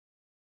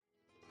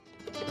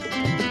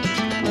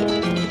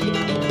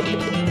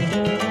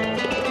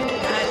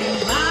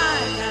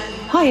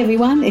Hi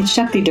everyone, it's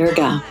Shakti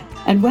Durga,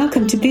 and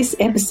welcome to this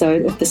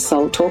episode of the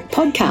Soul Talk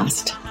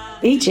podcast.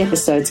 Each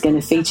episode is going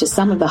to feature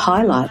some of the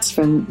highlights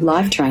from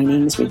live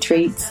trainings,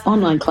 retreats,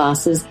 online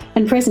classes,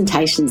 and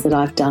presentations that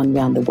I've done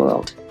around the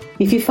world.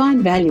 If you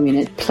find value in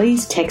it,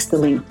 please text the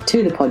link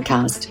to the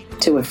podcast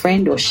to a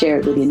friend or share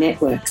it with your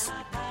networks.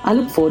 I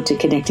look forward to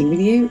connecting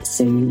with you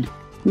soon.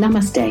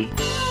 Namaste.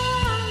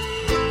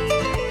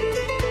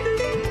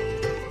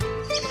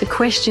 The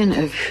question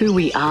of who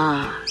we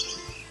are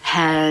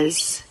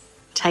has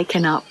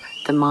taken up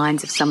the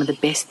minds of some of the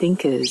best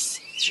thinkers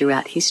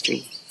throughout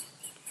history.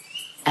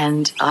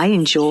 And I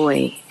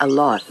enjoy a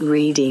lot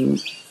reading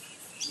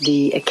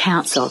the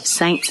accounts of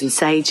saints and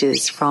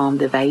sages from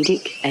the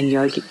Vedic and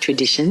yogic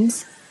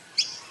traditions,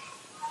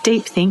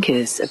 deep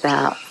thinkers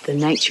about the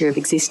nature of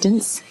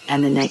existence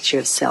and the nature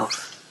of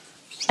self.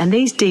 And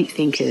these deep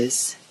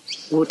thinkers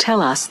will tell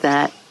us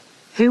that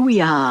who we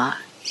are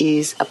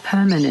is a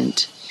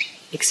permanent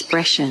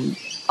expression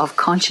of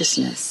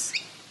consciousness,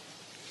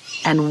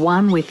 and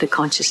one with the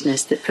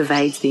consciousness that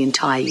pervades the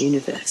entire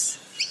universe.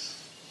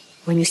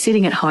 When you're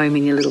sitting at home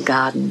in your little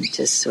garden,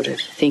 just sort of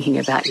thinking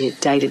about your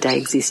day-to-day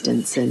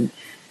existence and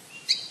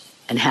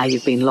how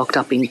you've been locked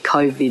up in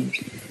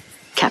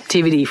COVID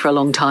captivity for a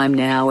long time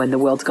now and the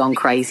world's gone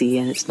crazy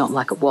and it's not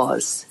like it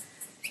was,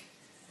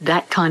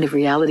 that kind of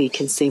reality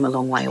can seem a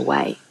long way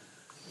away.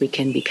 We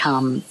can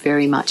become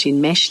very much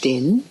enmeshed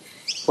in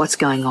what's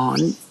going on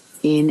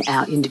in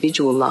our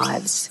individual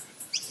lives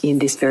in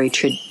this very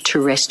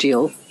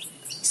terrestrial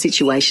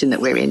situation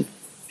that we're in.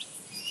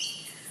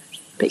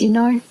 But you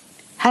know,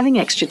 having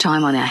extra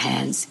time on our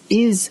hands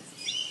is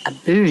a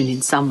boon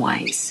in some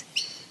ways,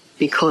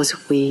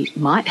 because we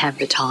might have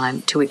the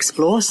time to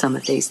explore some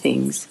of these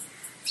things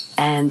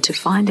and to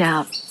find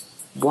out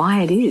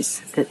why it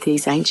is that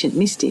these ancient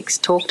mystics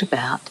talked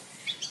about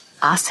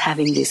us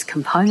having this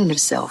component of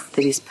self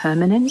that is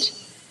permanent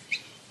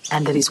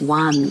and that is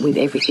one with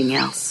everything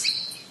else.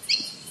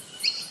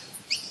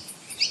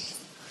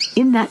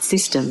 In that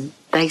system,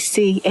 they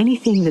see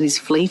anything that is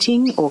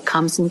fleeting or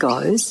comes and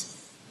goes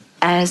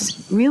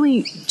as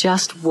really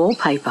just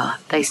wallpaper.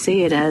 They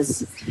see it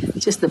as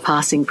just the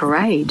passing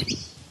parade.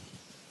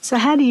 So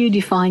how do you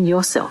define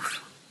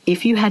yourself?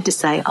 If you had to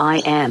say,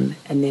 I am,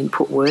 and then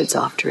put words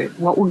after it,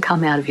 what would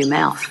come out of your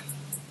mouth?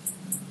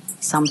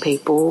 Some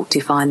people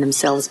define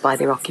themselves by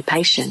their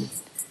occupation,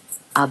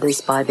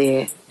 others by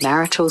their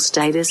marital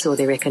status or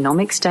their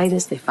economic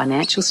status, their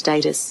financial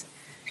status,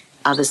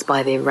 others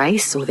by their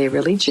race or their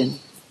religion.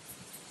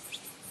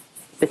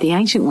 But the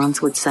ancient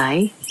ones would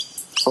say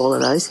all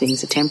of those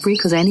things are temporary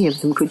because any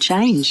of them could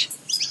change.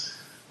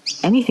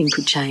 Anything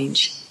could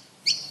change.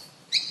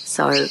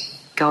 So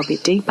go a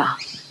bit deeper.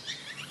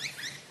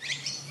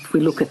 If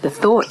we look at the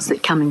thoughts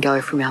that come and go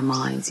from our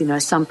minds, you know,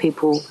 some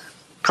people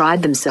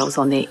pride themselves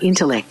on their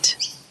intellect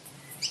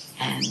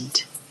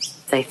and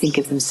they think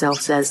of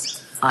themselves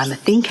as, I'm a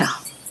thinker.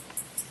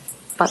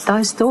 But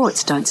those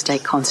thoughts don't stay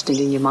constant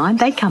in your mind.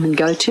 They come and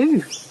go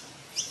too.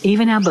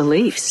 Even our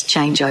beliefs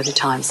change over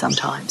time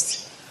sometimes.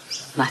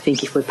 And I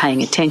think if we're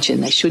paying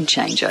attention, they should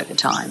change over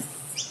time.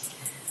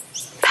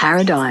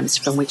 Paradigms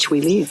from which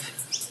we live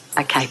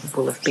are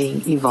capable of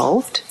being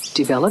evolved,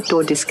 developed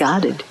or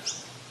discarded.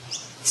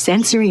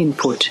 Sensory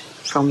input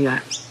from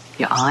your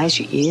eyes,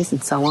 your ears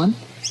and so on,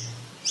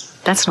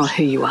 that's not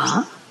who you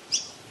are.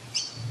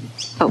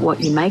 But what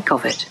you make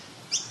of it,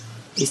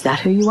 is that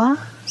who you are?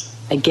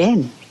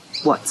 Again,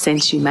 what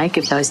sense you make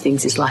of those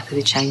things is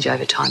likely to change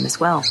over time as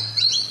well.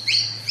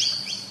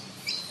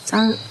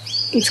 So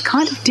it's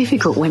kind of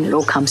difficult when it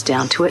all comes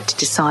down to it to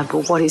decide,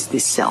 well, what is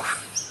this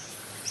self?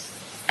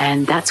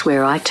 And that's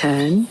where I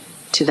turn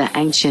to the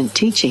ancient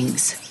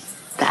teachings,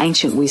 the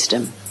ancient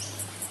wisdom.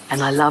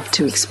 And I love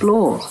to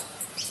explore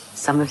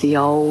some of the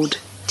old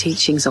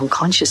teachings on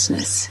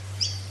consciousness,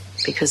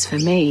 because for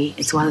me,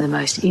 it's one of the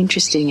most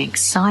interesting,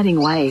 exciting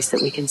ways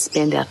that we can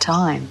spend our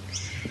time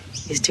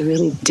is to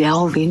really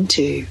delve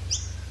into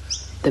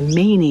the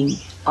meaning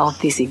of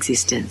this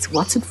existence.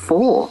 What's it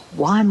for?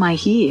 Why am I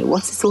here?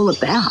 What's this all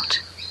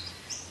about?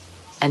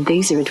 And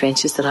these are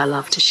adventures that I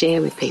love to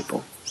share with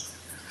people.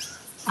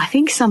 I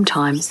think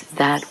sometimes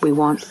that we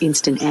want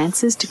instant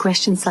answers to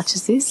questions such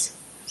as this,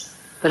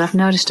 but I've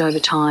noticed over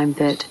time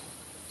that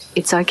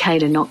it's okay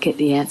to not get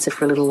the answer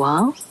for a little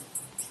while.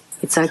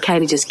 It's okay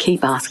to just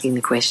keep asking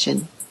the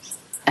question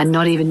and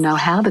not even know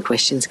how the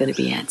question's going to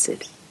be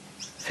answered.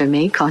 For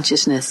me,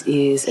 consciousness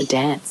is a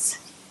dance.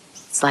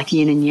 It's like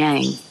yin and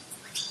yang.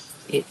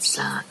 It's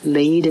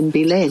lead and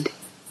be led.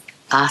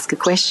 Ask a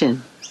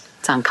question.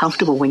 It's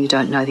uncomfortable when you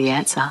don't know the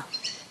answer,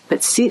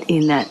 but sit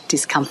in that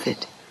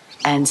discomfort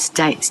and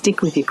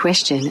stick with your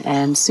question,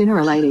 and sooner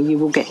or later you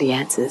will get the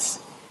answers.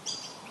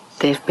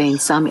 There have been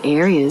some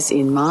areas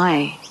in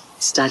my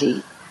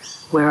study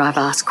where I've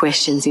asked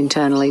questions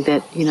internally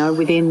that, you know,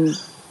 within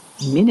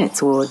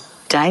minutes or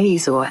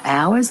days or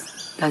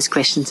hours, those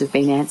questions have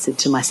been answered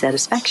to my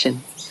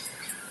satisfaction,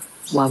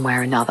 one way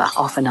or another,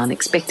 often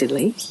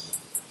unexpectedly.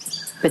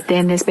 But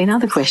then there's been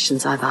other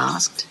questions I've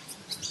asked,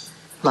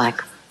 like,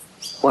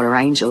 what are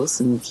angels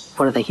and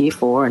what are they here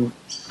for and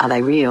are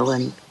they real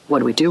and what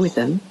do we do with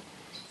them?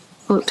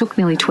 Well, it took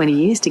nearly 20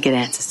 years to get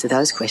answers to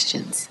those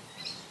questions.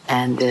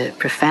 And the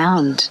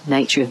profound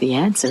nature of the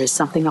answer is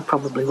something I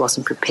probably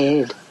wasn't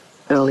prepared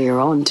earlier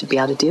on to be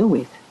able to deal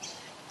with.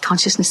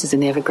 Consciousness is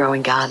an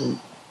ever-growing garden.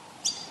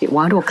 It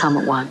won't all come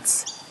at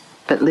once,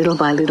 but little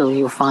by little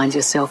you'll find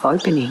yourself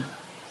opening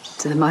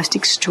to the most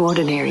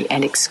extraordinary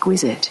and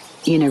exquisite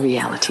inner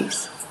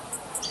realities.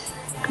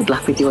 Good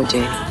luck with your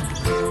journey.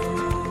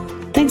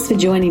 Thanks for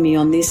joining me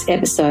on this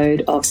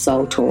episode of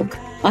Soul Talk.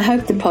 I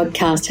hope the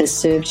podcast has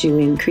served you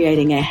in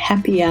creating a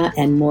happier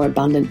and more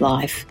abundant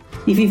life.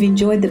 If you've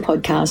enjoyed the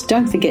podcast,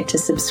 don't forget to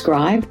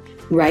subscribe,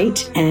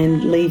 rate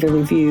and leave a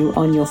review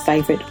on your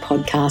favourite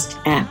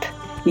podcast app.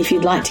 If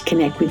you'd like to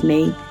connect with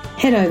me,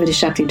 head over to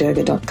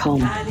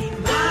shaktidurga.com.